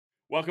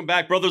Welcome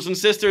back, brothers and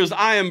sisters.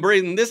 I am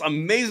Braden, this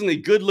amazingly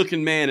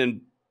good-looking man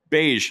in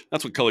beige.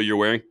 That's what color you're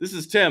wearing. This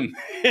is Tim,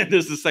 and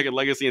this is Second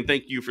Legacy, and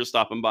thank you for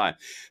stopping by.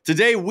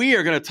 Today, we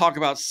are going to talk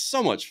about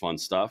so much fun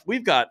stuff.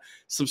 We've got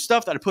some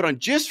stuff that I put on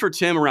just for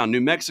Tim around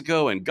New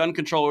Mexico and gun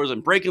controllers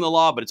and breaking the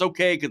law, but it's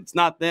okay because it's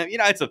not them. You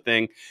know, it's a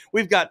thing.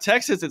 We've got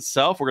Texas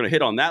itself. We're going to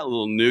hit on that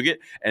little nougat,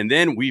 and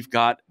then we've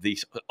got the,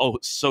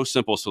 so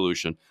simple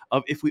solution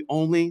of if we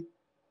only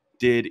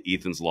did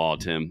Ethan's Law,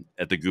 Tim,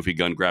 at the Goofy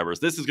Gun Grabbers.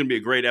 This is going to be a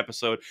great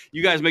episode.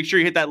 You guys make sure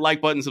you hit that like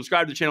button,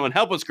 subscribe to the channel, and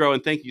help us grow,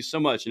 and thank you so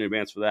much in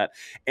advance for that.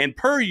 And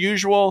per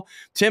usual,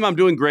 Tim, I'm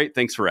doing great.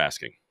 Thanks for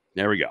asking.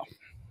 There we go.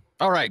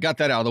 All right, got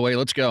that out of the way.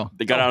 Let's go.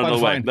 They got out of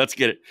the way. Let's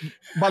get it.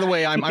 By the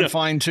way, I'm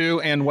fine too,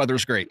 and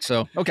weather's great.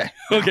 So, okay.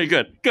 Okay,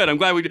 good. Good. I'm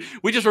glad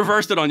we just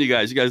reversed it on you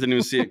guys. You guys didn't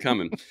even see it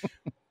coming.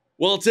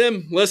 Well,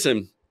 Tim,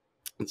 listen,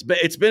 it's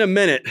been a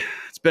minute.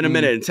 It's been a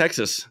minute in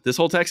Texas. This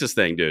whole Texas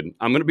thing, dude.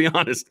 I'm going to be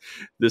honest.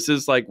 This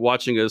is like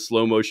watching a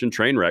slow motion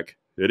train wreck.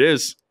 It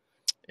is.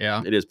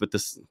 Yeah. It is. But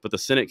the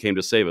Senate came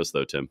to save us,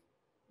 though, Tim.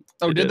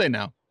 Oh, did they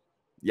now?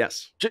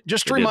 Yes.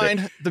 Just to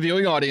remind the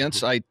viewing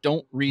audience, I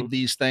don't read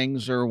these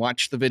things or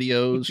watch the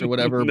videos or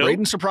whatever. Nope.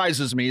 Braden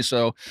surprises me,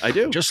 so I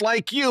do. Just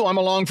like you, I'm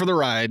along for the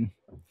ride.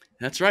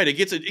 That's right. It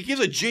gives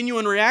a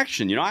genuine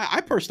reaction. You know, I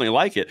personally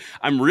like it.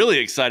 I'm really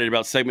excited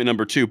about segment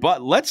number 2,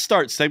 but let's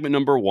start segment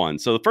number 1.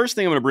 So the first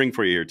thing I'm going to bring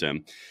for you here,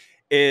 Tim,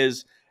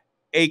 is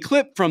a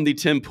clip from the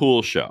Tim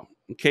Pool show.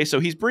 Okay, so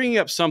he's bringing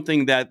up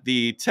something that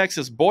the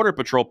Texas Border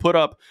Patrol put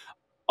up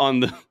on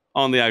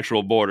the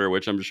actual border,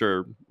 which I'm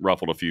sure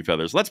ruffled a few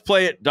feathers. Let's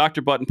play it.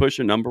 Dr. Button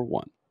Pusher number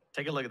 1.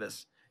 Take a look at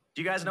this.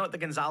 Do you guys know what the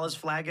Gonzalez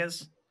flag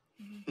is?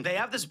 They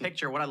have this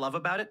picture. What I love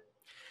about it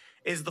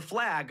is the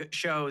flag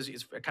shows,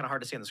 it's kind of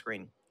hard to see on the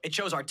screen. It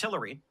shows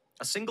artillery,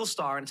 a single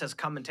star, and it says,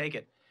 "Come and take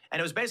it." And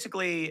it was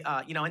basically,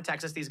 you know, in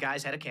Texas, these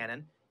guys had a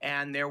cannon,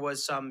 and there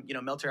was some, you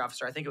know, military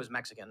officer, I think it was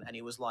Mexican, and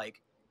he was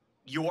like,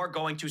 "You're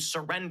going to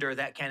surrender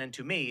that cannon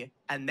to me."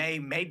 And they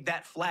made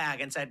that flag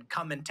and said,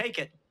 "Come and take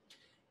it."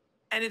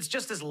 And it's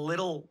just this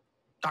little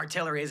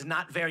artillery. It's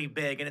not very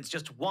big, and it's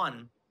just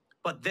one.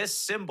 But this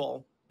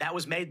symbol that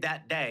was made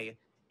that day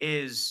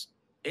it's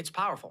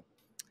powerful.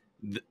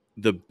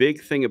 The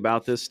big thing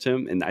about this,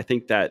 Tim, and I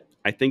think that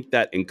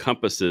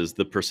encompasses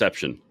the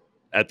perception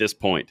at this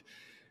point.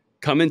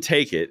 Come and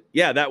take it.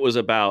 Yeah, that was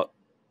about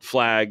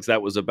flags.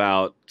 That was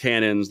about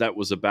cannons. That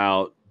was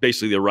about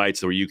basically the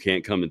rights where you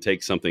can't come and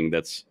take something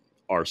that's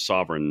our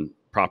sovereign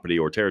property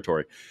or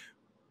territory.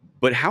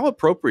 But how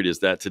appropriate is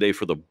that today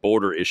for the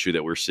border issue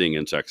that we're seeing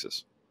in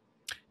Texas?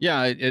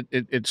 Yeah,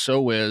 it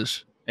so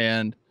is.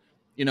 And,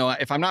 you know,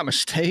 if I'm not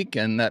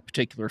mistaken, that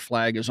particular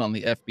flag is on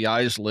the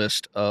FBI's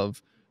list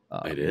of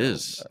it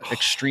is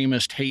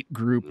extremist hate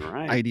group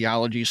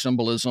ideology,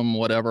 symbolism,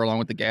 whatever, along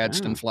with the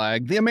Gadsden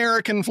flag, the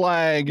American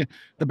flag,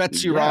 the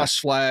Betsy Ross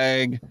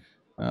flag.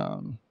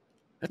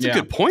 That's a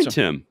good point,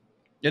 Tim.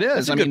 It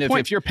is. I mean,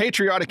 if you're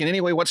patriotic in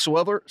any way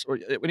whatsoever,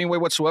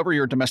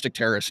 you're a domestic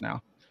terrorist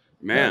now.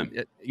 Man,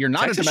 you're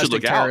not Texas a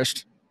domestic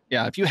terrorist.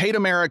 Yeah, if you hate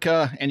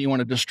America and you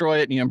want to destroy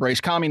it and you embrace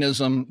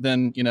communism,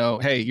 then, you know,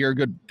 hey, you're a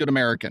good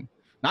American.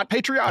 Not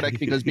patriotic,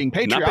 because being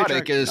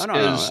patriotic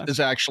is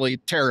actually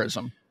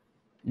terrorism.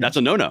 That's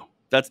a no-no.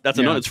 That's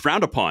a no. It's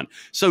frowned upon.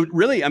 So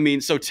really, I mean,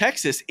 so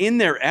Texas, in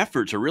their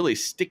effort to really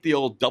stick the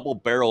old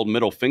double-barreled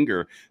middle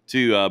finger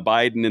to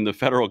Biden and the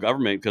federal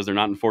government because they're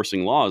not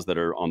enforcing laws that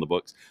are on the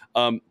books,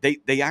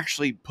 they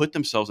actually put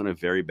themselves in a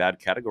very bad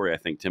category. I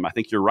think, Tim. I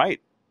think you're right.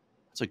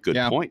 That's a good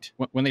point.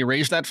 When they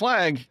raised that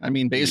flag, I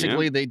mean,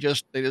 basically they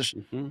just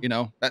you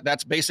know,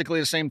 that's basically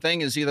the same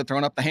thing as either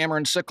throwing up the hammer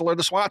and sickle or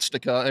the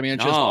swastika. I mean,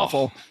 it's just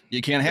awful.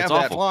 You can't have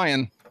that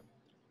flying.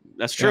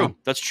 That's true. Yeah.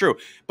 That's true.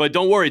 But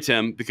don't worry,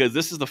 Tim, because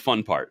this is the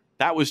fun part.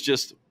 That was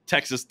just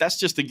Texas. That's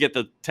just to get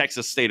the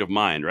Texas state of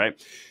mind, right?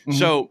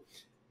 So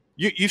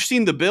you've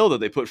seen the bill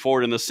that they put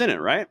forward in the Senate,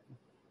 right?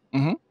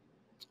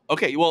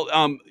 Okay. Well,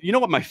 you know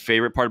what my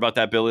favorite part about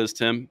that bill is,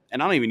 Tim?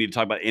 And I don't even need to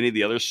talk about any of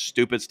the other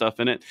stupid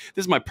stuff in it.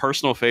 This is my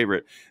personal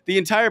favorite. The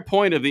entire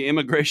point of the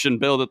immigration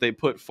bill that they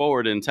put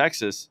forward in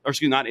Texas, or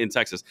excuse me, not in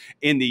Texas,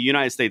 in the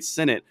United States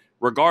Senate,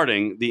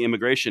 regarding the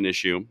immigration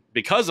issue,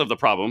 because of the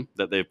problem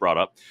that they've brought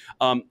up,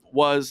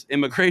 was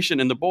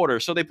immigration and the border.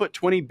 So they put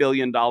 $20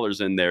 billion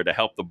in there to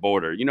help the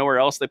border. You know where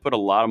else they put a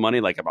lot of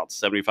money, like about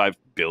 $75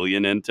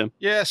 billion into?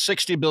 Yeah,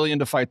 $60 billion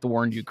to fight the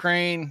war in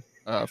Ukraine,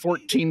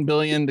 $14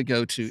 billion to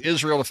go to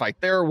Israel to fight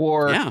their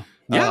war.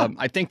 Yeah.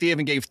 I think they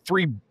even gave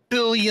 $3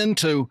 billion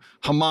to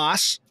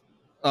Hamas.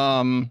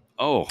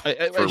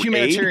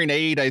 Humanitarian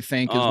aid, I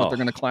think, is what they're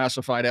going to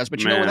classify it as.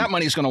 But you know where that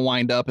money's going to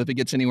wind up if it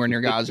gets anywhere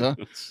near Gaza.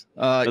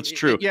 That's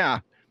true. Yeah.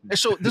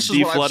 So this is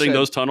deflooding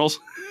those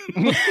tunnels,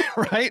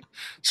 right?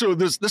 So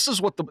this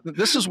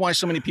is why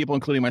so many people,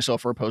 including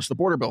myself, are opposed to the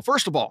border bill.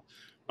 First of all,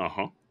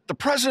 the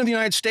president of the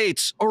United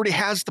States already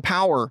has the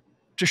power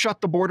to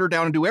shut the border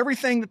down and do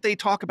everything that they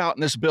talk about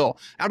in this bill.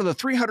 Out of the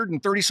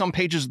 330 some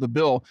pages of the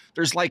bill,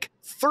 there's like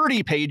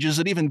 30 pages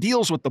that even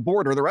deals with the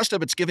border. The rest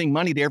of it's giving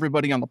money to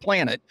everybody on the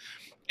planet.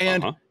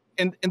 And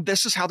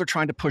this is how they're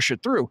trying to push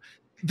it through.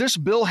 this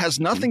bill has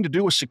nothing to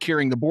do with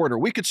securing the border.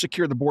 We could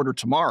secure the border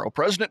tomorrow.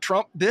 President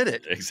Trump did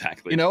it.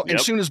 Exactly. You know, and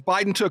as soon as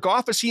Biden took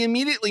office, he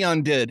immediately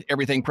undid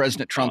everything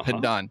President Trump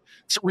had done.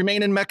 So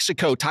remain in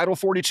Mexico, Title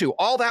 42,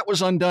 all that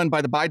was undone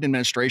by the Biden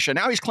administration.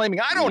 Now he's claiming,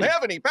 I don't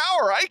have any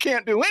power. I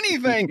can't do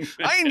anything.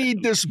 I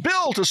need this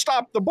bill to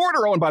stop the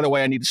border. Oh, and by the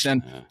way, I need to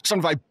send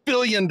 $75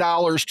 billion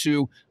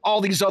to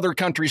all these other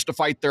countries to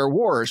fight their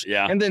wars.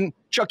 Yeah. And then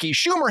Chuck E.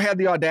 Schumer had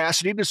the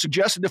audacity to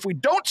suggest that if we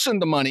don't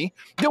send the money,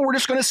 then we're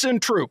just going to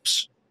send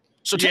troops.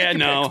 So take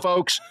your pick,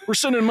 folks. We're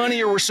sending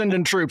money or we're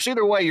sending troops.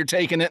 Either way, you're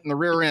taking it in the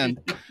rear end.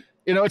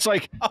 You know, it's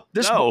like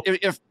this.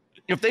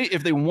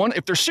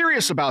 If they're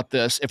serious about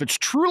this, if it's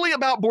truly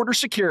about border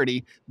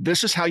security,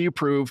 this is how you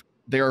prove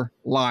they're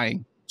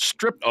lying.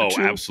 Strip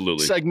the two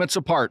segments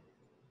apart.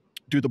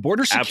 Do the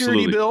border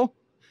security bill,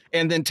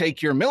 and then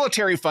take your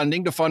military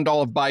funding to fund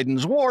all of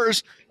Biden's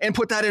wars and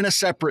put that in a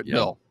separate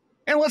bill.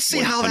 And let's see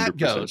 100%. How that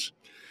goes.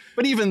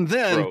 But even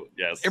then,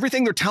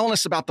 everything they're telling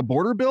us about the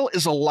border bill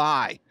is a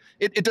lie.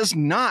 It does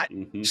not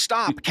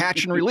stop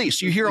catch and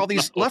release. You hear all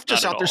these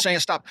leftists out there saying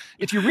stop.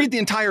 If you read the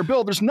entire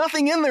bill, there's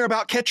nothing in there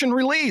about catch and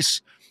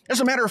release. As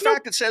a matter of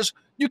fact, it says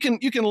you can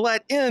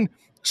let in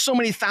so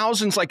many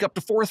thousands, like up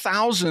to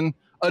 4,000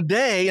 a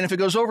day. And if it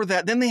goes over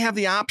that, then they have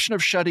the option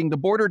of shutting the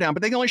border down.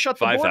 But they can only shut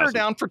the border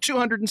down for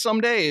 200 and some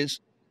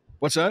days.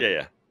 What's that?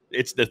 Yeah.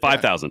 It's the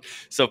 5,000.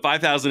 So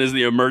 5,000 is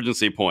the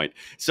emergency point.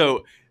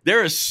 So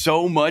there is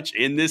so much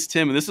in this,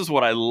 Tim, and this is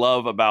what I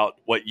love about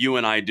what you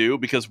and I do,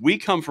 because we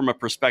come from a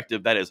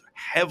perspective that is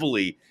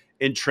heavily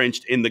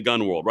entrenched in the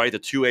gun world, right? The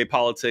 2A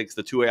politics,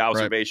 the 2A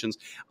observations,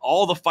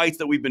 all the fights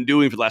that we've been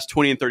doing for the last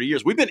 20 and 30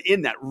 years. We've been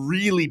in that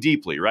really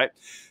deeply, right?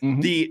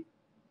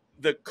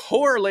 The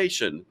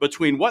correlation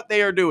between what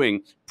they are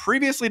doing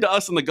previously to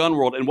us in the gun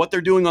world and what they're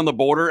doing on the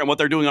border and what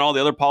they're doing on all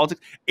the other politics,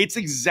 it's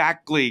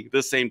exactly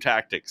the same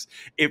tactics.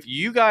 If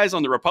you guys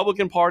on the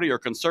Republican Party or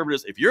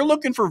conservatives, if you're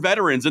looking for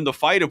veterans in the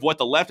fight of what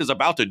the left is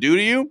about to do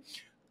to you,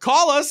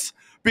 call us,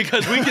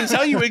 because we can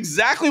tell you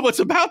exactly what's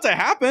about to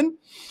happen.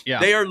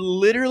 They are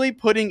literally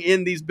putting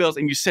in these bills,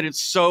 and you said it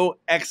so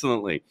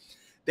excellently.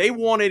 They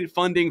wanted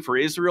funding for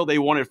Israel. They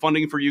wanted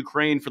funding for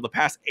Ukraine for the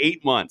past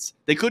 8 months.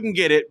 They couldn't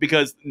get it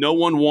because no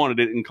one wanted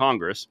it in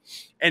Congress.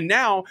 And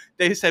now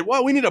they said,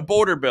 well, we need a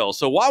border bill.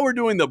 So while we're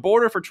doing the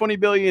border for $20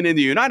 billion in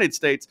the United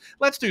States,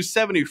 let's do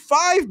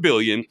 $75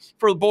 billion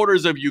for the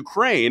borders of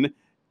Ukraine,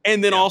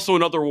 and then also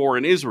another war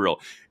in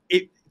Israel.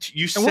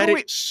 You said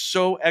it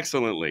so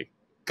excellently.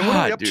 God, what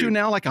are we up to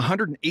now? Like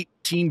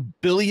 $118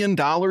 billion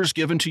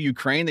given to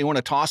Ukraine. They want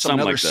to toss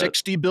another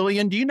 $60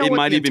 billion. Do you know it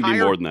might even be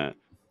more than that?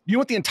 You know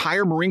what the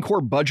entire Marine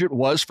Corps budget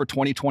was for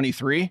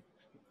 2023?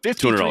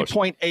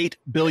 $53.8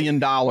 billion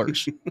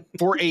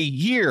for a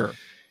year.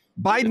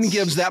 Biden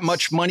gives that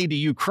much money to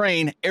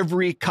Ukraine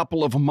every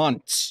couple of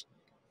months.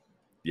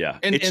 Yeah,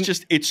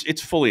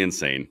 it's fully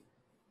insane.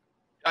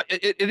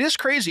 It is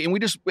crazy.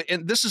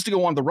 And this is to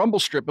go on the Rumble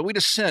strip, but we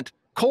just sent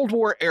Cold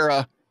War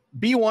era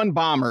B-1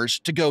 bombers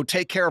to go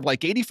take care of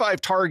like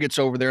 85 targets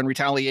over there in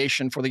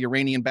retaliation for the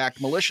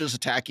Iranian-backed militias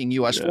attacking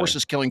U.S.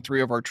 forces, killing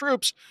 3 of our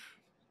troops.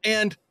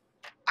 And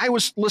I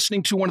was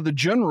listening to one of the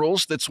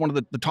generals that's one of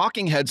the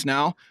talking heads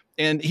now,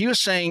 and he was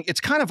saying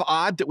it's kind of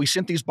odd that we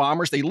sent these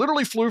bombers. They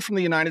literally flew from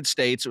the United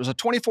States. It was a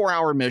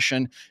 24-hour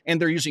mission, and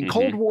they're using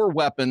Cold War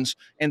weapons,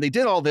 and they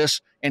did all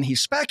this, and he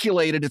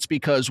speculated it's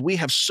because we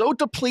have so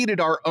depleted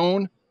our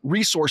own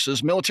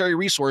resources, military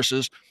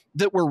resources,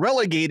 that we're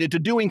relegated to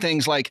doing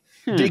things like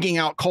digging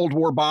out Cold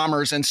War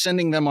bombers and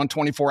sending them on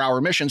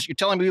 24-hour missions. You're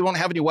telling me we won't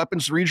have any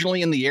weapons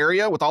regionally in the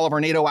area with all of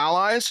our NATO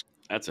allies?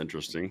 That's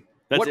interesting.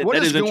 What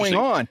is going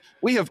on?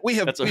 We have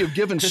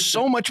given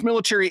so much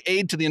military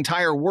aid to the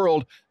entire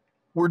world.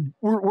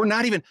 We're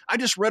not even. I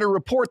just read a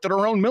report that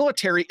our own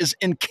military is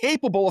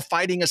incapable of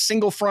fighting a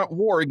single front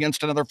war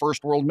against another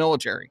first world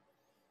military.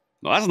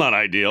 No, that's not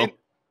ideal.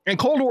 And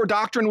Cold War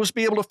doctrine was to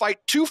be able to fight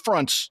 2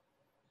 fronts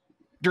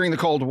during the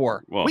Cold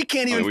War. Well, we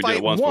can't even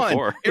fight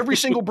one. Every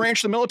single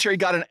branch of the military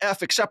got an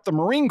F except the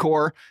Marine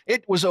Corps.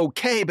 It was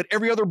okay, but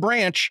every other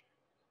branch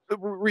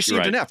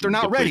received an F. They're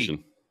not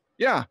ready.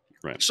 Yeah.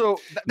 Right. So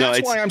that's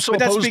why I'm so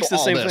opposed to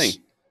all this.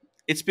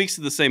 It speaks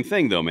to the same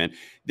thing, though, man.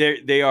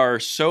 They are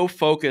so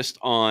focused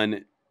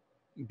on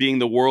being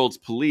the world's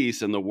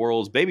police and the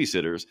world's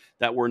babysitters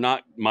that we're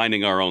not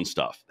minding our own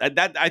stuff.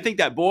 I think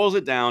that boils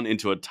it down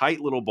into a tight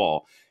little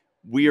ball.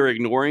 We are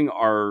ignoring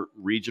our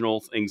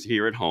regional things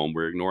here at home.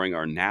 We're ignoring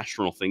our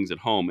national things at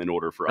home in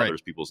order for other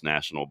people's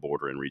national,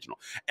 border, and regional.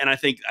 And I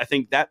think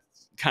that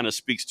kind of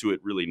speaks to it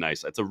really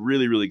nice. That's a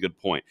really, really good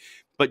point.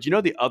 But you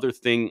know, the other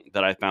thing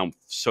that I found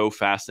so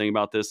fascinating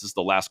about this is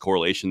the last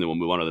correlation. Then we'll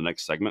move on to the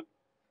next segment.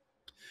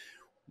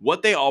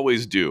 What they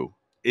always do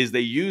is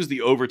they use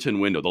the Overton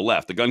window, the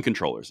left, the gun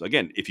controllers.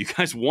 Again, if you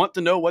guys want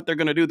to know what they're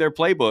going to do, their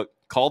playbook,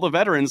 call the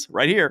veterans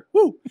right here.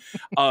 Woo!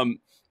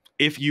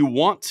 If you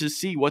want to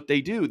see what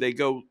they do, they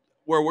go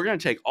where we're going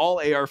to take all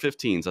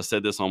AR-15s. I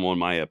said this on one of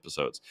my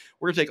episodes.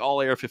 We're going to take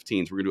all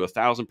AR-15s. We're going to do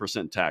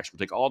 1,000% tax. We'll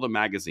take all the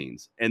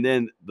magazines. And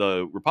then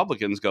the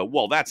Republicans go,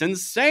 well, that's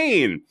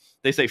insane.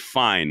 They say,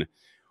 fine.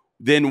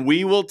 then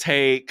we will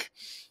take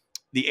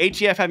the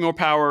ATF having more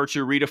power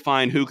to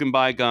redefine who can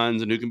buy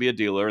guns and who can be a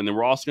dealer. And then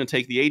we're also going to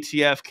take the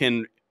ATF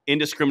can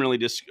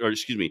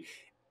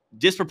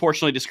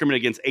disproportionately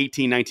discriminate against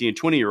 18, 19, and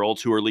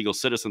 20-year-olds who are legal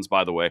citizens,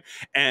 by the way.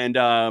 And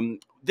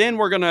then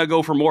we're going to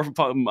go for more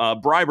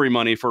bribery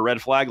money for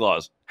red flag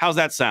laws. How's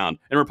that sound?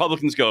 And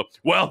Republicans go,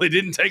 well, they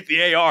didn't take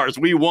the ARs.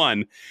 We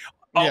won.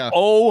 Yeah.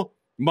 Oh,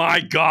 my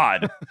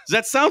God. Does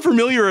that sound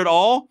familiar at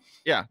all?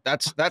 Yeah,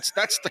 that's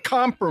the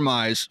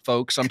compromise,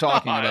 folks, I'm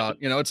talking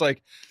about. You know, it's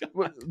like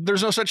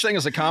there's no such thing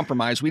as a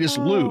compromise. We just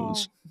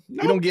lose.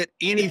 No. We don't get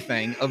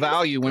anything of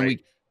value when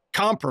we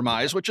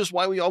compromise, which is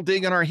why we all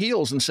dig in our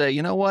heels and say,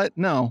 you know what?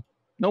 No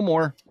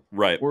more.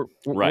 Right.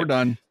 We're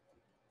done.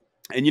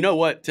 And you know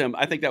what, Tim?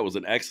 I think that was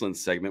an excellent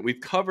segment. We've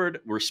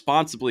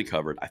responsibly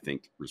covered,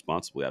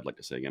 I'd like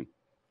to say again,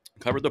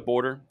 covered the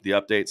border, the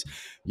updates.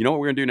 You know what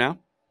we're going to do now?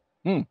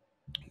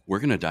 We're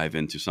going to dive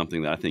into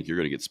something that I think you're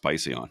going to get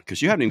spicy on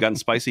because you haven't even gotten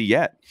spicy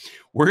yet.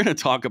 We're going to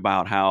talk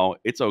about how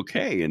it's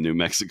okay in New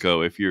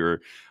Mexico if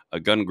you're a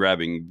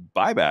gun-grabbing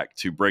buyback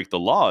to break the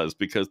laws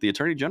because the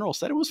Attorney General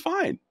said it was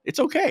fine. It's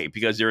okay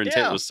because your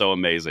intent was so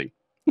amazing.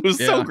 It was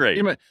so great.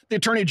 You know, the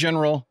Attorney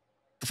General,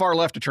 the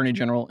far-left Attorney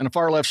General in a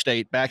far-left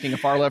state backing a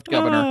far-left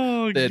governor.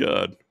 Oh,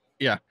 God.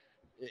 Yeah.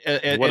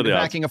 And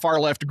backing a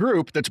far-left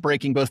group that's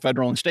breaking both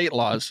federal and state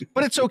laws.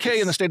 But it's okay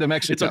in the state of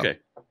Mexico. It's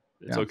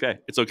okay.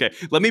 It's okay.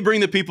 Let me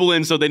bring the people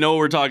in so they know what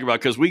we're talking about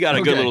because we got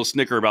a good little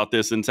snicker about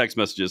this in text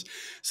messages.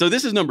 So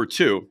this is number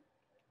 2.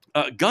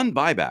 Gun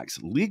buybacks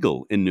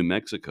legal in New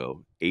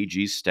Mexico,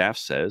 AG's staff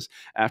says,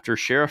 after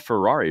Sheriff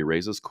Ferrari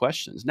raises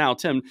questions. Now,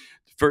 Tim,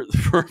 for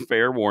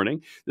fair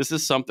warning, this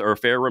is something, or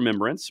fair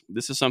remembrance,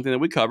 this is something that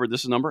we covered.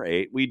 This is number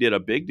 8. We did a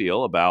big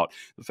deal about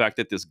the fact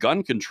that this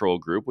gun control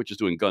group, which is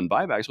doing gun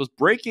buybacks, was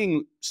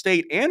breaking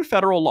state and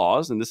federal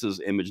laws. And this is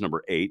image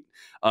number 8.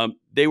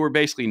 They were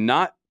basically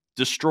not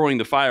destroying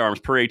the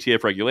firearms per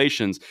ATF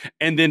regulations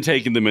and then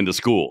taking them into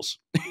schools.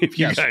 If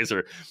you guys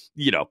are,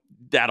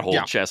 that whole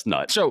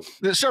chestnut. So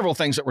there's several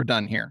things that were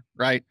done here,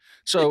 right?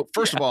 So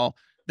first of all,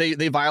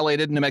 they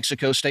violated New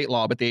Mexico state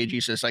law, but the AG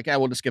says like,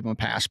 we'll just give them a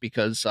pass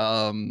because,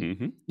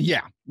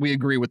 we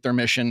agree with their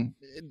mission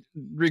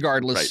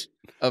regardless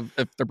of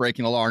if they're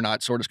breaking the law or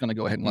not. So we're just going to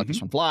go ahead and let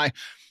this one fly.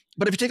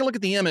 But if you take a look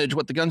at the image,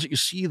 what the guns that you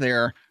see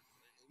there,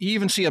 you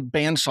even see a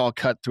bandsaw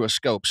cut through a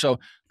scope. So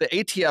the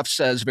ATF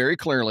says very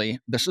clearly,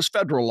 this is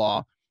federal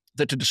law,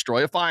 that to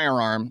destroy a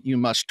firearm, you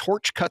must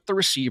torch cut the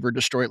receiver,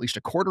 destroy at least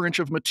a 1/4 inch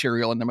of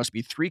material, and there must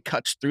be 3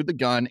 cuts through the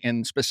gun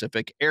in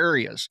specific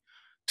areas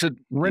to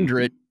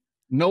render it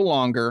no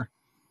longer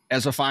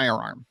as a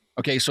firearm.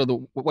 Okay,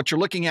 so what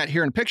you're looking at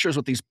here in pictures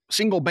with these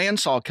single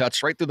bandsaw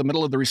cuts right through the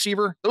middle of the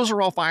receiver, those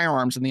are all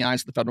firearms in the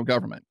eyes of the federal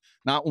government.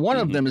 Not one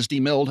of them is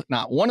demilled.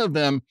 Not one of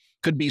them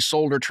could be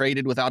sold or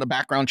traded without a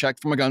background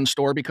check from a gun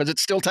store because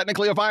it's still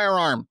technically a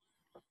firearm.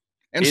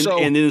 And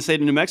in the state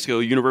of New Mexico,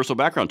 universal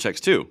background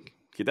checks too.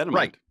 Keep that in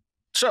mind.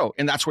 So,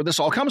 and that's where this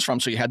all comes from.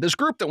 So you had this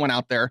group that went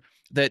out there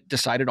that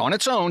decided on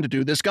its own to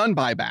do this gun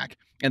buyback.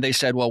 And they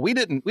said, well, we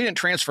didn't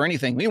transfer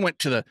anything. We went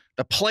to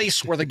the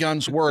place where the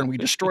guns were and we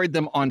destroyed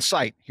them on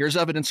site. Here's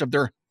evidence of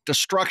their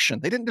destruction.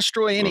 They didn't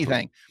destroy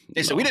anything.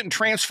 They said, we didn't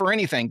transfer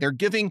anything. They're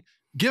giving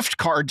gift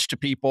cards to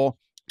people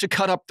to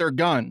cut up their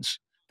guns.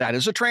 That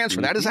is a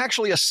transfer. That is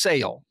actually a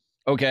sale.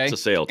 Okay. It's a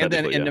sale. And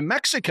then in New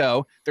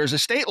Mexico, there's a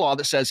state law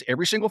that says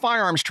every single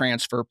firearms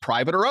transfer,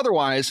 private or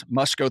otherwise,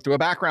 must go through a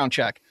background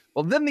check.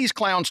 Well, then these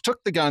clowns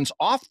took the guns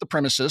off the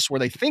premises where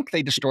they think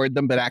they destroyed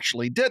them, but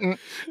actually didn't.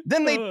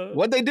 Then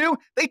what'd they do?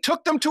 They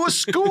took them to a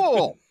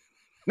school.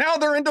 Now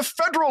they're into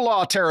federal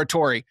law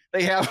territory.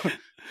 They have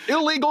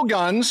illegal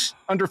guns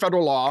under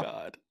federal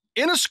law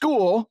in a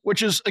school,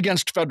 which is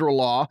against federal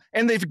law,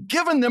 and they've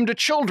given them to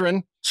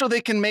children so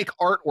they can make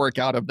artwork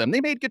out of them. They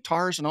made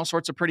guitars and all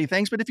sorts of pretty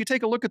things, but if you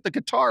take a look at the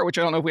guitar, which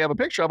I don't know if we have a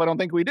picture of, I don't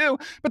think we do,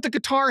 but the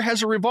guitar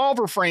has a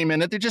revolver frame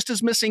in it that just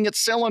is missing its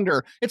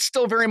cylinder. It's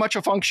still very much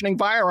a functioning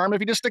firearm if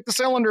you just stick the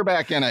cylinder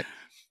back in it.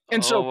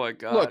 And so,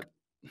 look,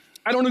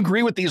 I don't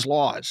agree with these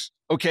laws,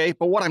 okay?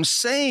 But what I'm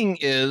saying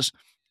is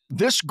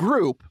this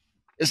group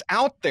is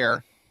out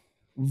there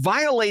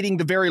violating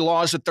the very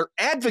laws that they're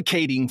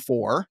advocating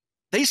for.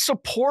 They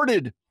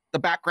supported the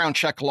background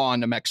check law in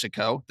New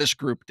Mexico, this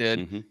group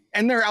did,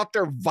 and they're out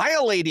there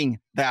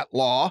violating that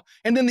law.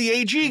 And then the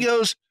AG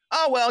goes,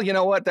 oh, well, you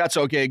know what? That's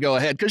okay. Go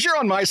ahead, because you're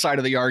on my side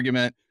of the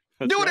argument.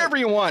 Do whatever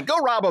you want. Go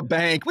rob a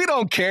bank. We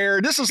don't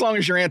care. Just as long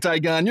as you're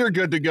anti-gun, you're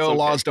good to go.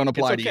 Laws don't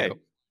apply to you.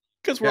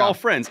 Because we're all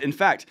friends. In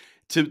fact,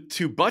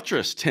 to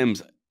buttress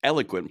Tim's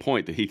eloquent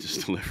point that he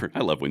just delivered. I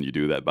love when you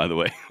do that, by the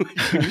way.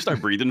 When you start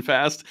breathing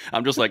fast,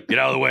 I'm just like, get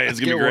out of the way. It's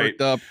going to be great.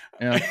 Up.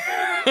 Yeah.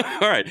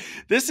 All right.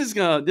 This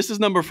is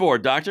number 4,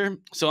 Doctor.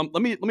 So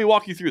let me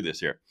walk you through this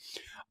here.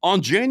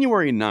 On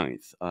January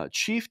 9th,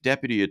 Chief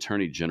Deputy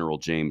Attorney General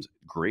James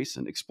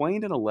Grayson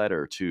explained in a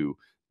letter to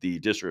the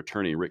district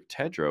attorney, Rick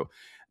Tedrow,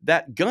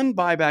 that gun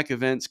buyback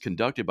events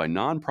conducted by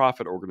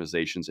nonprofit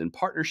organizations in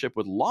partnership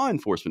with law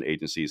enforcement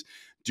agencies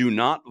do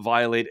not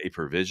violate a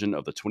provision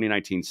of the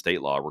 2019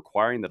 state law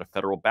requiring that a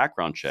federal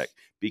background check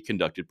be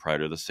conducted prior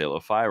to the sale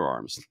of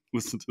firearms.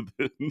 Listen to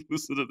this.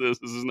 Listen to this.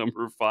 This is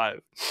number 5.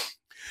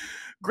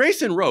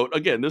 Grayson wrote,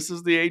 again, this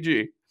is the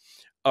AG,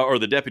 or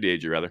the deputy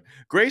AG rather.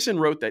 Grayson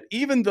wrote that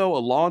even though a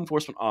law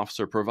enforcement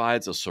officer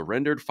provides a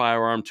surrendered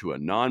firearm to a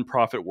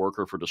nonprofit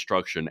worker for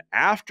destruction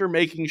after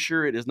making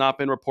sure it has not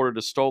been reported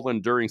as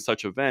stolen during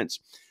such events,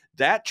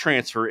 that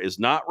transfer is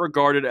not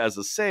regarded as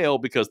a sale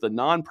because the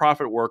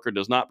nonprofit worker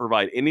does not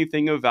provide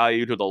anything of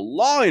value to the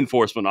law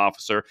enforcement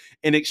officer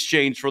in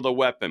exchange for the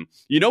weapon.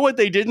 You know what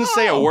they didn't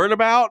say a word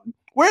about?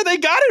 Where they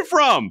got it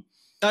from.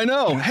 I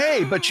know.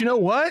 Hey, but you know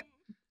what?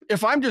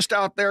 If I'm just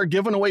out there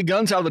giving away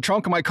guns out of the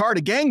trunk of my car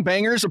to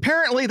gangbangers,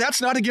 apparently that's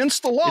not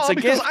against the law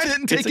because I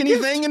didn't take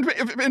anything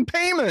in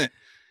payment.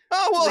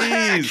 Oh, well,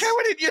 heck,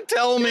 how did you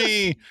tell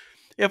me?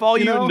 If all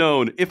you'd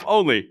known, if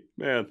only,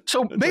 man.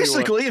 So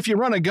basically, if you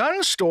run a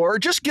gun store,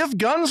 just give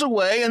guns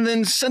away and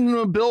then send them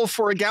a bill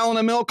for a gallon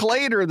of milk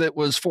later that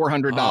was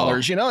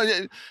 $400. You know,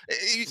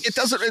 it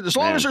doesn't, as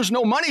long as there's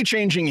no money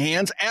changing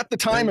hands at the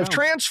time of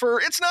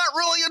transfer, it's not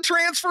really a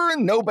transfer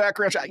and no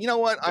background check. You know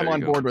what? I'm on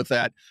board with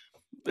that.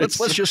 Let's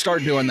just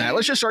start doing that.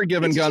 Let's just start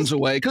giving guns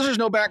away because there's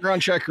no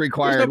background check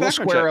required. We'll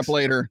square up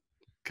later.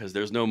 Because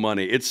there's no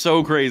money. It's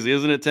so crazy,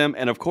 isn't it, Tim?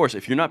 And of course,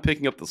 if you're not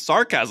picking up the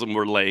sarcasm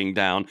we're laying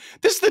down,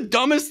 this is the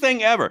dumbest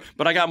thing ever.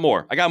 But I got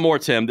more. I got more,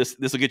 Tim. This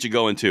will get you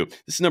going too.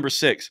 This is number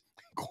 6.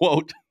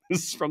 Quote,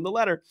 this is from the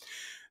letter.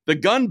 The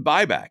gun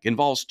buyback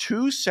involves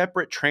 2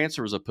 separate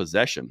transfers of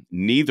possession,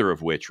 neither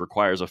of which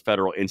requires a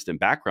federal instant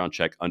background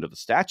check under the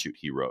statute,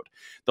 he wrote.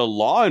 The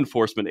law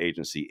enforcement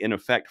agency, in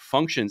effect,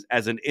 functions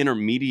as an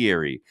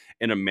intermediary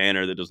in a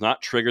manner that does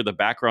not trigger the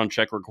background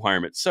check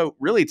requirement. So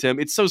really, Tim,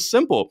 it's so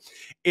simple.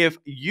 If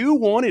you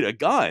wanted a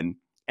gun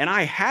and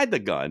I had the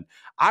gun,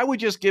 I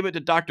would just give it to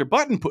Dr.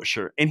 Button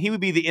Pusher and he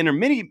would be the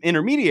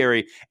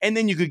intermediary, and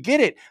then you could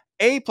get it.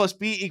 A plus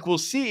B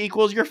equals C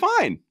equals you're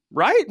fine,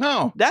 right?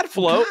 No. That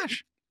float.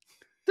 Gosh.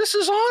 This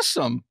is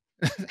awesome.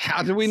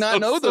 How did we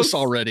not know this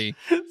already?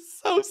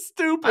 So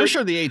stupid. I'm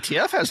sure the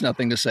ATF has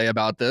nothing to say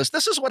about this.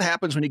 This is what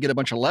happens when you get a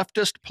bunch of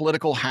leftist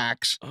political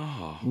hacks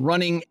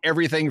running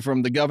everything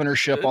from the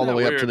governorship all the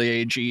way up to the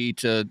AG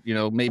to,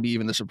 maybe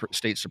even the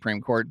state Supreme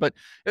Court. But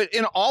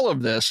in all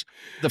of this,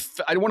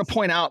 I want to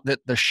point out that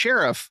the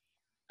sheriff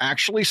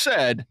actually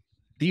said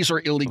these are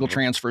illegal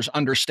transfers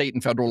under state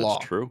and federal law.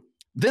 That's true.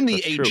 Then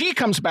the AG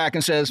comes back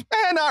and says,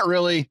 not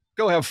really.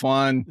 Go have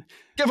fun.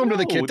 Give them to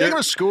the kid. Take them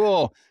to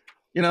school.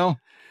 Why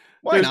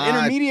There's not?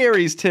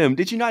 Intermediaries, Tim.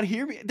 Did you not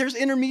hear me? There's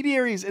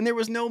intermediaries, and there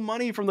was no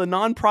money from the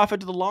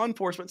nonprofit to the law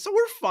enforcement. So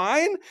we're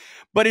fine.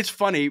 But it's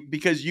funny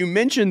because you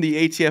mentioned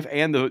the ATF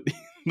and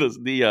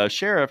the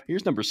sheriff.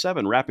 Here's number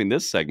 7, wrapping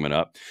this segment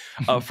up.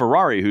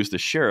 Ferrari, who's the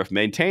sheriff,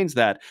 maintains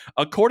that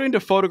according to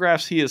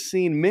photographs he has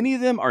seen, many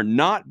of them are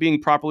not being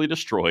properly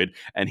destroyed.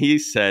 And he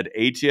said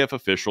ATF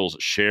officials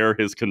share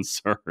his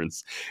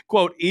concerns.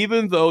 Quote,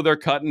 even though they're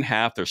cut in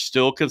half, they're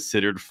still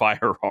considered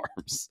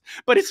firearms.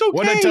 But it's okay.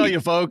 What did I tell you,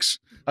 folks?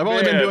 I've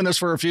only been doing this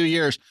for a few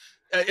years.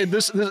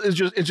 This is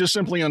just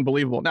simply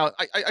unbelievable. Now,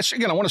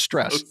 again, I want to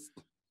stress.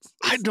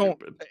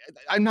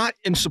 I'm not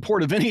in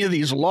support of any of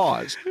these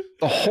laws.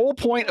 The whole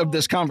point of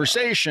this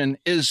conversation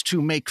is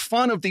to make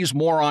fun of these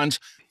morons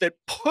that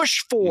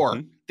push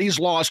for these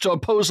laws to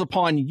impose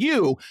upon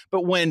you.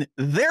 But when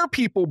their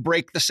people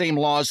break the same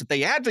laws that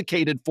they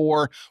advocated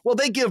for, well,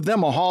 they give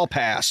them a hall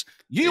pass.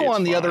 You,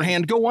 on the other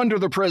hand, go under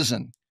the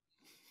prison.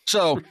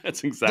 So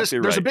that's exactly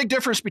right. There's a big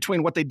difference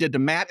between what they did to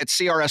Matt at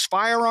CRS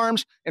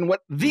Firearms and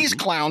what these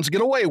clowns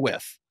get away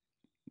with.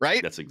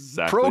 Right? That's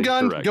exactly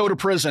pro-gun, correct. Go to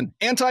prison.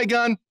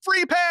 Anti-gun,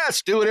 free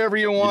pass. Do whatever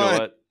you want. You know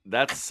what?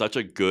 That is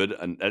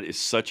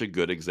such a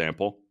good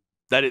example.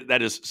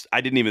 That is.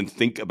 I didn't even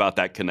think about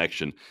that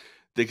connection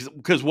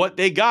because what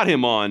they got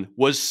him on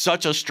was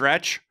such a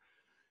stretch,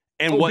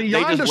 and what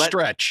beyond they just a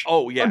stretch.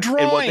 Oh yeah, a drawing.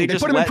 And what they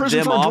put him in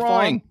prison for a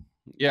drawing.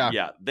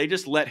 Yeah. They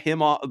just let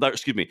him off.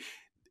 Excuse me.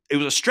 It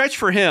was a stretch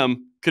for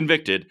him.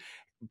 Convicted,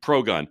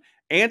 pro-gun,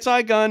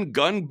 anti-gun,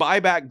 gun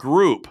buyback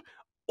group.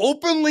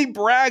 Openly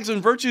brags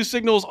and virtue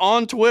signals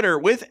on Twitter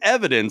with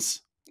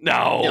evidence.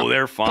 No,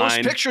 they're fine.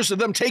 Post pictures of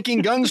them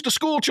taking guns to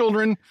school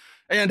children,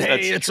 and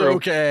hey, it's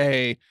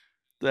okay.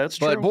 That's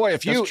true. But boy,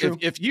 if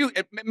you,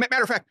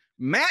 matter of fact,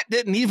 Matt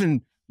didn't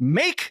even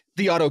make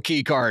the auto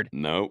key card.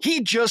 No,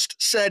 he just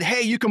said,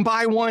 "Hey, you can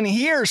buy one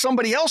here."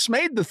 Somebody else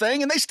made the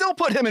thing, and they still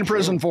put him in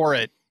prison for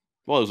it.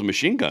 Well, it was a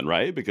machine gun,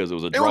 right? Because it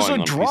was a drawing on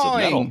a piece of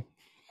metal.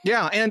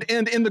 Yeah, and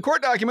in the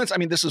court documents, I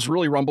mean, this is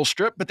really rumble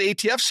strip, but the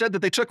ATF said that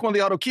they took one of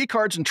the auto key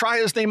cards and try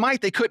as they might,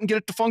 they couldn't get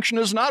it to function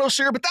as an auto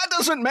sear, but that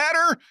doesn't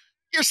matter.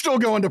 You're still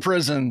going to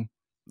prison.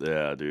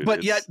 Yeah, dude.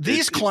 But yet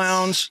these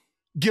clowns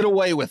get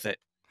away with it.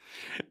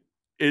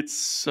 It's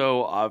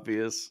so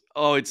obvious.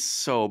 Oh, it's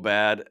so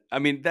bad. I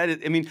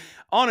mean,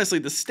 honestly,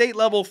 the state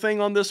level thing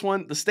on this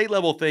one, the state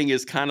level thing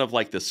is kind of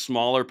like the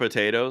smaller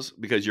potatoes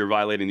because you're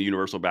violating the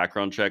universal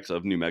background checks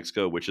of New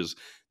Mexico, which is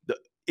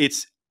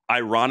it's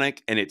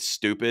ironic and it's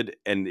stupid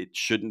and it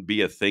shouldn't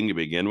be a thing to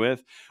begin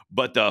with.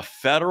 But the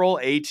federal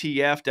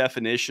ATF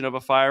definition of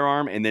a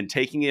firearm and then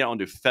taking it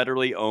onto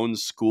federally owned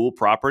school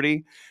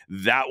property,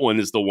 that one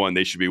is the one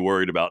they should be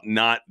worried about,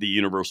 not the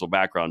universal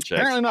background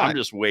checks. I'm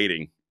just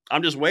waiting.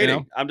 I'm just waiting.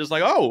 You know? I'm just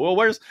like, oh, well,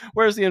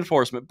 where's the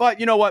enforcement?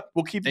 But you know what?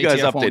 We'll keep you guys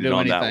updated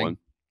on that one.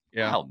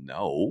 Yeah. Hell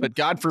no. But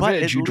God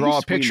forbid you draw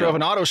a picture of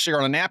an auto sear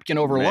on a napkin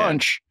over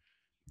lunch,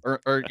 or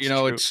you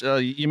know, true. It's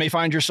you may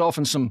find yourself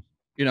in some,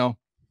 you know,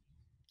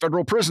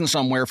 federal prison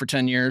somewhere for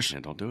 10 years. Yeah,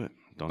 don't do it.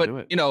 Don't do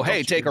it. You know,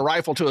 hey, take a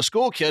rifle to a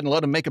school kid and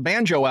let him make a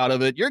banjo out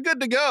of it. You're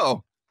good to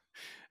go.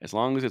 As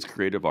long as it's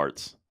creative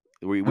arts.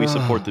 We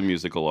support the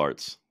musical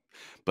arts.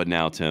 But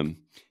now, Tim,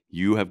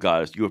 you have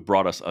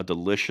brought us a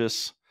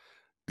delicious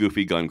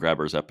Goofy Gun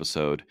Grabbers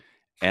episode,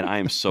 and I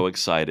am so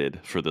excited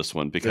for this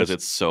one because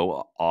it's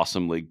so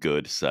awesomely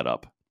good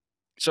setup.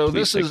 So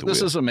this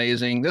is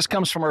amazing. This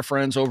comes from our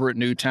friends over at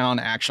Newtown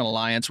Action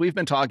Alliance. We've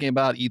been talking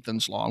about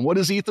Ethan's Law. And what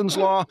is Ethan's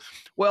Law?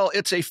 Well,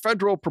 it's a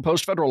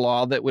proposed federal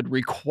law that would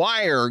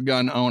require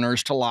gun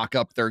owners to lock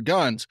up their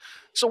guns.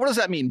 So what does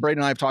that mean? Braden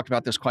and I have talked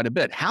about this quite a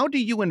bit. How do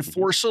you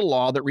enforce a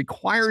law that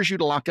requires you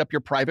to lock up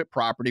your private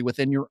property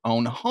within your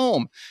own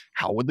home?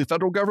 How would the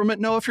federal government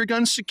know if your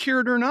gun's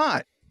secured or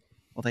not?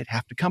 Well, they'd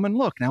have to come and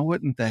look now,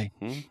 wouldn't they?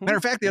 Matter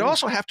of fact, they'd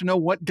also have to know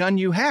what gun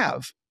you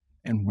have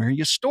and where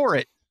you store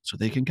it so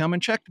they can come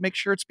and check to make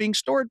sure it's being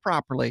stored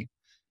properly.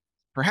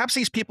 Perhaps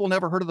these people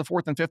never heard of the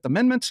Fourth and Fifth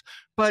Amendments,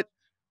 but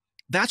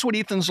that's what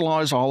Ethan's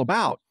Law is all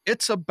about.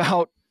 It's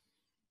about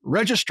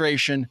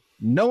registration,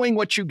 knowing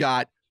what you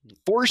got,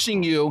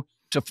 forcing you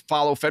to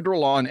follow federal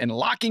law and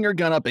locking your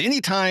gun up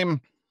anytime.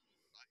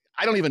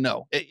 I don't even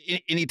know.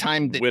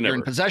 Anytime that you're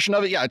in possession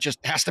of it, yeah, it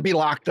just has to be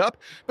locked up.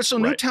 But so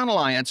Newtown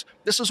Alliance,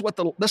 this is what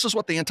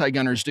the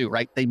anti-gunners do,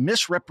 right? They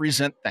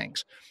misrepresent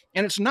things.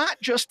 And it's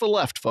not just the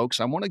left, folks.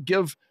 I want to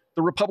give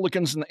the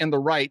Republicans and the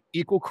right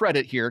equal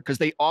credit here because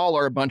they all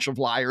are a bunch of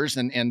liars,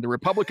 and the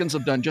Republicans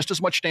have done just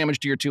as much damage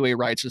to your 2A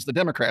rights as the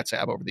Democrats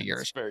have over the years.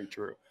 That's very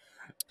true.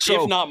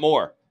 So, if not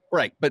more.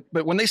 Right. But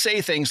when they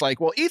say things like,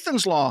 well,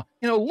 Ethan's Law,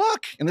 you know,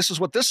 look, and this is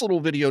what this little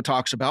video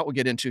talks about. We'll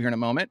get into here in a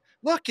moment.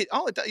 Look,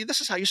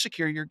 this is how you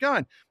secure your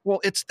gun. Well,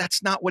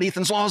 that's not what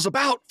Ethan's Law is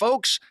about,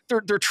 folks.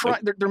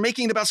 They're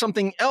making it about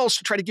something else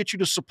to try to get you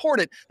to support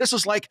it. This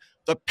is like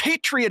the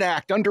Patriot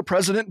Act under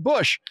President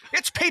Bush.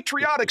 It's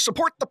patriotic.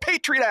 Support the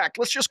Patriot Act.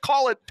 Let's just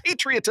call it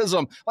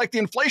patriotism, like the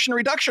Inflation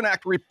Reduction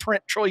Act, where we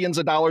print trillions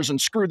of dollars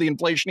and screw the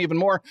inflation even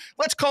more.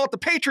 Let's call it the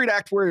Patriot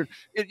Act, where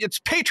it's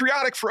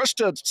patriotic for us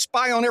to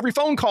spy on every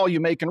phone call you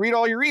make and read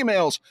all your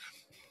emails.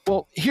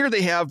 Well, here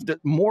they have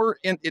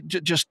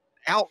just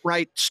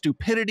outright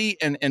stupidity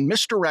and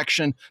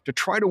misdirection to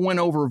try to win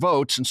over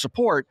votes and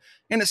support.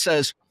 And it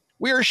says,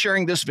 we are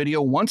sharing this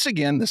video once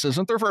again, this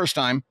isn't their first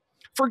time,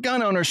 for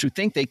gun owners who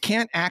think they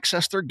can't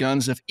access their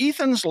guns if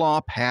Ethan's Law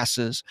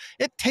passes.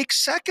 It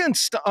takes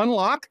seconds to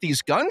unlock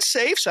these gun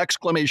safes, !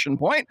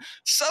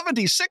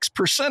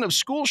 76% of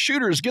school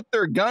shooters get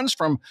their guns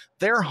from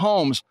their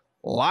homes.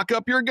 Lock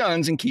up your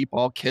guns and keep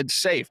all kids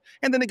safe.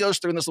 And then it goes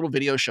through, and this little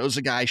video shows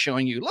a guy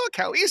showing you, look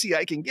how easy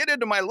I can get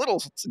into my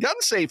little gun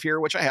safe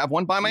here, which I have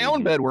one by my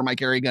own bed where my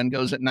carry gun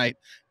goes at night.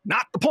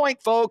 Not the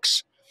point,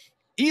 folks.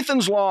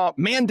 Ethan's Law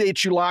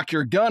mandates you lock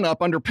your gun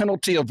up under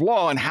penalty of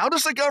law. And how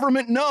does the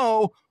government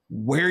know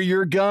where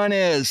your gun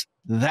is?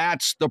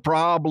 That's the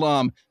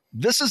problem.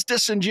 This is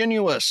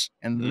disingenuous,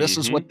 and this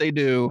is what they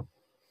do.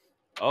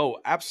 Oh,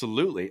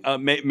 absolutely.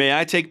 May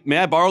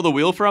I borrow the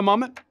wheel for a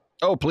moment?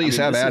 Oh, please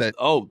have at it.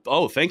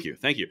 Oh, thank you.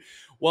 Thank you.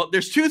 Well,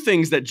 there's two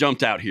things that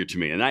jumped out here to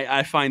me, and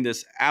I find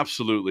this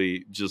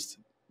absolutely just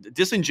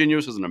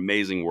disingenuous is an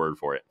amazing word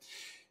for it.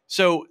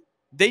 So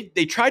they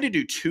try to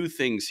do two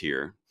things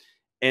here,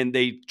 and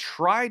they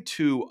try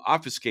to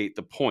obfuscate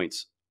the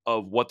points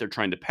of what they're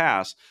trying to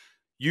pass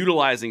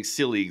utilizing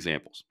silly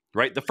examples,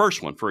 right? The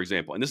first one, for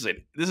example, and this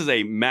is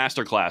a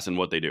masterclass in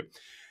what they do.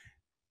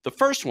 The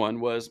first one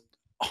was,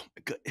 oh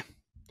my God.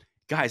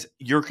 Guys,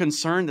 you're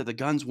concerned that the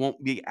guns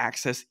won't be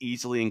accessed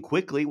easily and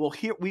quickly. Well,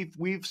 here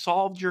we've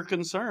solved your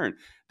concern.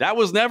 That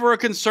was never a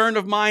concern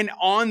of mine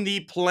on the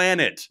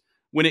planet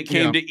when it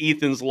came to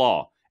Ethan's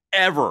Law,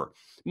 ever.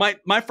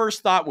 My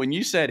first thought when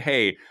you said,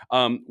 hey,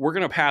 we're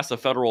going to pass a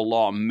federal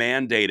law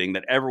mandating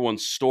that everyone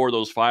store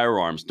those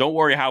firearms. Don't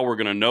worry how we're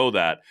going to know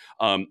that.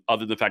 Other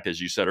than the fact, as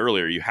you said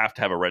earlier, you have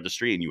to have a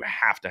registry and you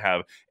have to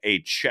have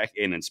a check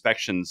and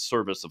inspection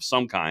service of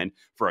some kind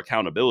for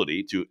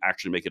accountability to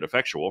actually make it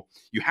effectual.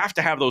 You have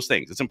to have those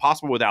things. It's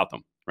impossible without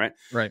them, right?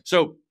 Right.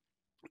 So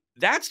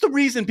that's the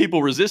reason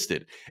people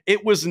resisted.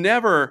 It was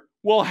never,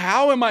 well,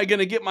 how am I going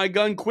to get my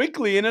gun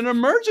quickly in an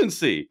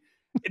emergency?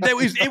 That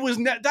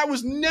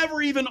was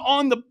never even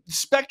on the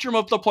spectrum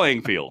of the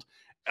playing field.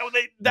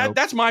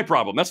 That's my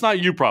problem. That's not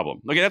your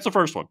problem. Okay, that's the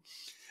first one.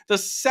 The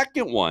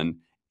second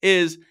one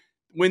is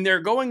when they're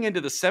going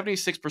into the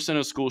 76%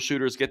 of school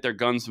shooters get their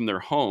guns from their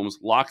homes,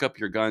 lock up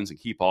your guns and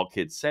keep all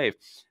kids safe,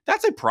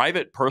 that's a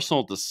private,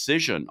 personal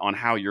decision on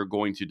how you're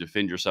going to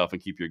defend yourself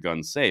and keep your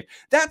guns safe.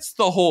 That's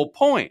the whole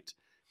point.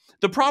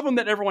 The problem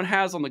that everyone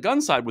has on the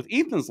gun side with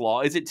Ethan's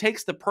law is it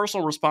takes the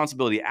personal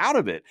responsibility out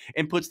of it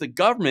and puts the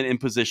government in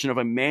position of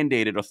a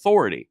mandated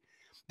authority.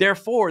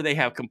 Therefore, they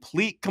have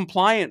complete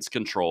compliance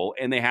control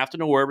and they have to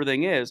know where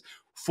everything is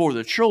for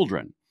the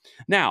children.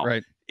 Now,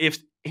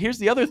 here's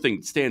the other thing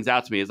that stands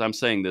out to me as I'm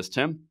saying this,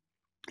 Tim.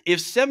 If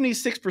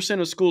 76%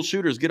 of school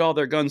shooters get all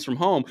their guns from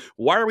home,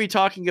 why are we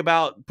talking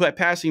about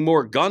passing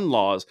more gun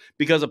laws?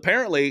 Because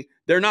apparently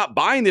they're not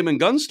buying them in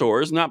gun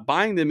stores, not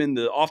buying them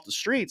off the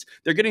streets.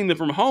 They're getting them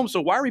from home. So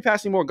why are we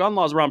passing more gun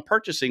laws around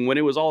purchasing when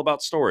it was all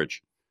about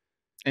storage?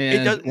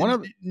 And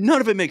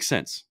none of it makes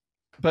sense.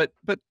 But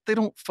they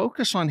don't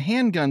focus on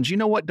handguns. You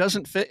know what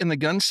doesn't fit in the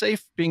gun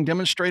safe being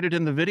demonstrated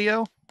in the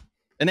video?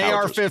 An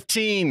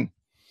AR-15.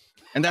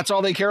 And that's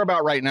all they care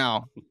about right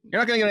now. You're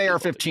not going to get an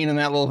AR-15 in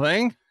that little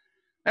thing.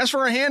 As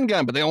for a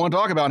handgun, but they don't want to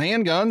talk about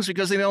handguns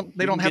because they don't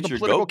have the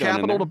political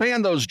capital to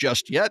ban those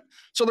just yet.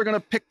 So they're going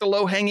to pick the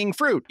low-hanging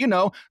fruit. You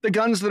know, the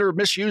guns that are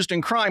misused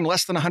in crime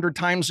less than 100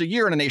 times a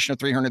year in a nation of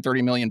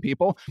 330 million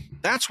people.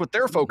 That's what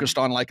they're focused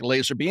on, like a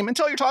laser beam,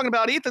 until you're talking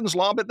about Ethan's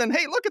law. But then,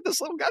 hey, look at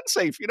this little gun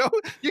safe. You know,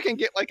 you can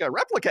get like a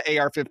replica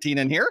AR-15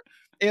 in here.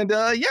 And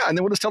and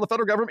then we'll just tell the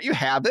federal government you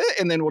have it,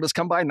 and then we'll just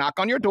come by and knock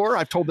on your door.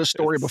 I've told this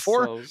story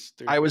before.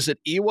 So I was at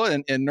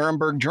EWA in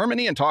Nuremberg,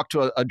 Germany, and talked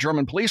to a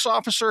German police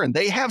officer, and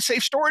they have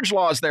safe storage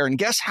laws there. And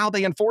guess how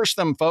they enforce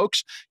them,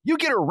 folks? You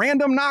get a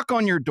random knock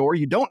on your door.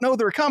 You don't know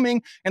they're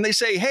coming, and they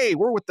say, hey,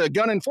 we're with the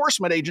Gun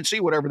Enforcement Agency,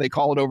 whatever they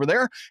call it over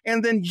there.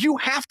 And then you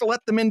have to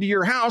let them into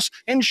your house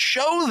and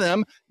show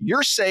them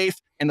you're safe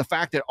and the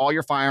fact that all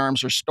your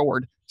firearms are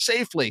stored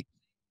safely.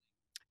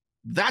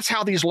 That's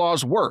how these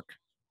laws work.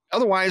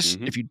 Otherwise,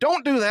 if you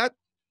don't do that,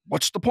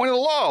 what's the point of the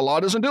law?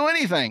 Law doesn't do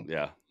anything.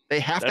 Yeah. They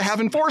have to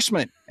have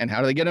enforcement. And how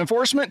do they get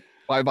enforcement?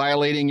 By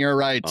violating your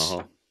rights.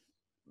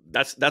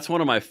 That's one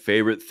of my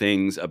favorite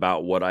things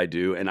about what I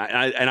do. And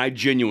I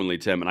genuinely,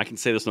 Tim, and I can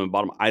say this on the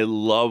bottom, I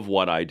love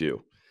what I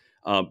do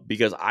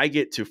because I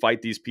get to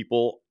fight these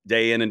people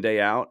day in and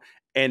day out.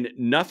 And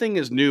nothing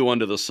is new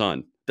under the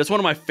sun. That's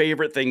one of my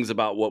favorite things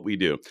about what we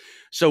do.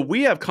 So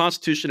we have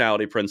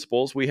constitutionality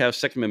principles. We have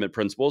Second Amendment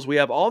principles. We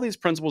have all these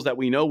principles that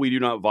we know we do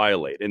not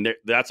violate. And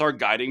that's our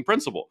guiding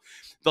principle.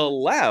 The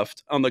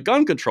left, on the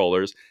gun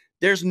controllers,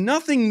 there's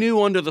nothing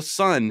new under the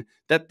sun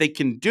that they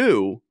can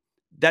do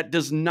that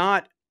does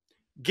not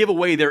give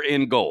away their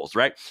end goals,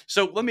 right?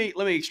 So let me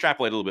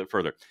extrapolate a little bit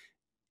further.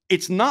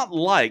 It's not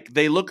like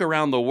they look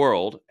around the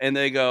world and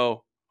they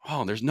go,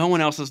 oh, there's no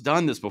one else has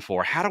done this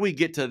before. How do we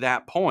get to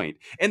that point?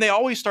 And they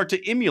always start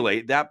to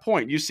emulate that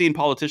point. You've seen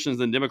politicians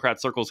in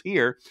Democrat circles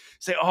here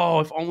say, oh,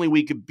 if only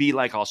we could be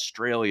like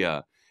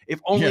Australia.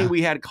 If only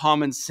we had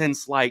common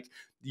sense like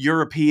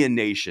European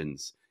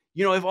nations.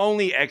 You know, if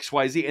only X,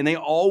 Y, Z. And they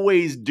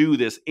always do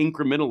this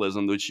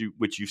incrementalism,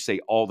 which you say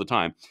all the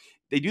time.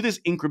 They do this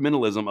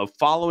incrementalism of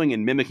following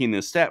and mimicking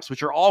the steps,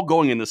 which are all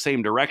going in the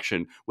same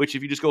direction, which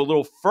if you just go a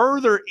little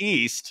further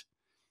east,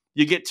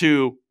 you get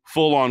to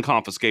full-on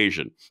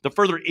confiscation. The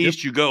further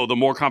east you go, the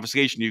more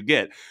confiscation you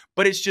get.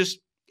 But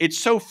it's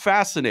so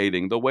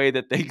fascinating the way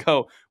that they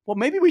go, well,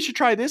 maybe we should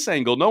try this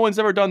angle. No one's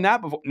ever done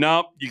that before.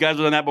 No, you guys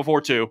have done that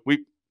before too. We've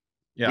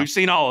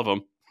seen all of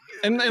them.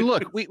 And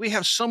look, we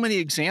have so many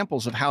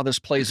examples of how this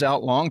plays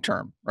out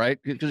long-term, right?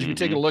 Because you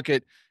take a look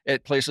at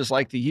places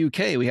like the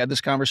UK, we had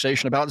this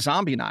conversation about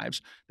zombie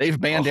knives. They've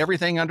banned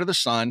everything under the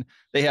sun.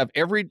 They have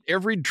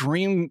every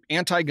dream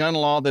anti-gun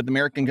law that the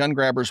American gun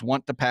grabbers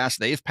want to pass.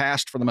 They've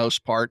passed for the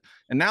most part.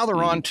 And now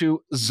they're on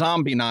to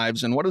zombie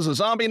knives. And what is a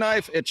zombie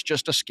knife? It's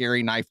just a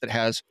scary knife that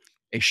has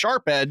a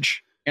sharp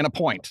edge and a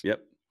point.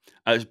 Yep.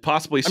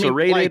 Possibly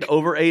serrated,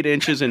 over 8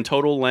 inches in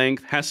total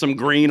length, has some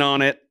green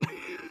on it.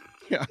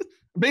 Yeah.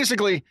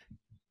 Basically,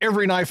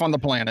 every knife on the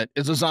planet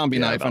is a zombie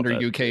knife under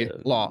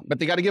UK law, but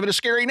they got to give it a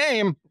scary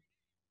name.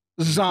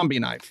 Zombie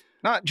knife,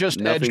 not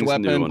just edged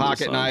weapon,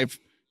 pocket knife.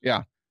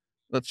 Yeah.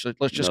 Let's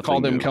just call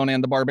them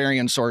Conan the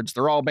Barbarian swords.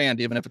 They're all banned,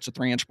 even if it's a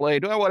 3-inch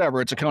blade. Well, whatever.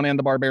 It's a Conan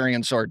the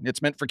Barbarian sword.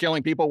 It's meant for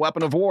killing people,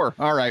 weapon of war.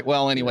 All right.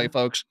 Well, anyway,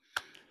 folks,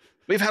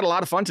 we've had a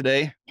lot of fun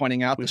today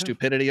pointing out the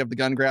stupidity of the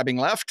gun grabbing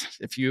left.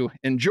 If you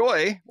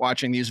enjoy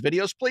watching these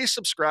videos, please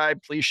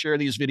subscribe. Please share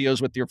these videos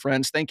with your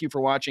friends. Thank you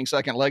for watching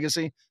Second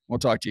Legacy. We'll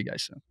talk to you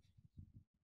guys soon.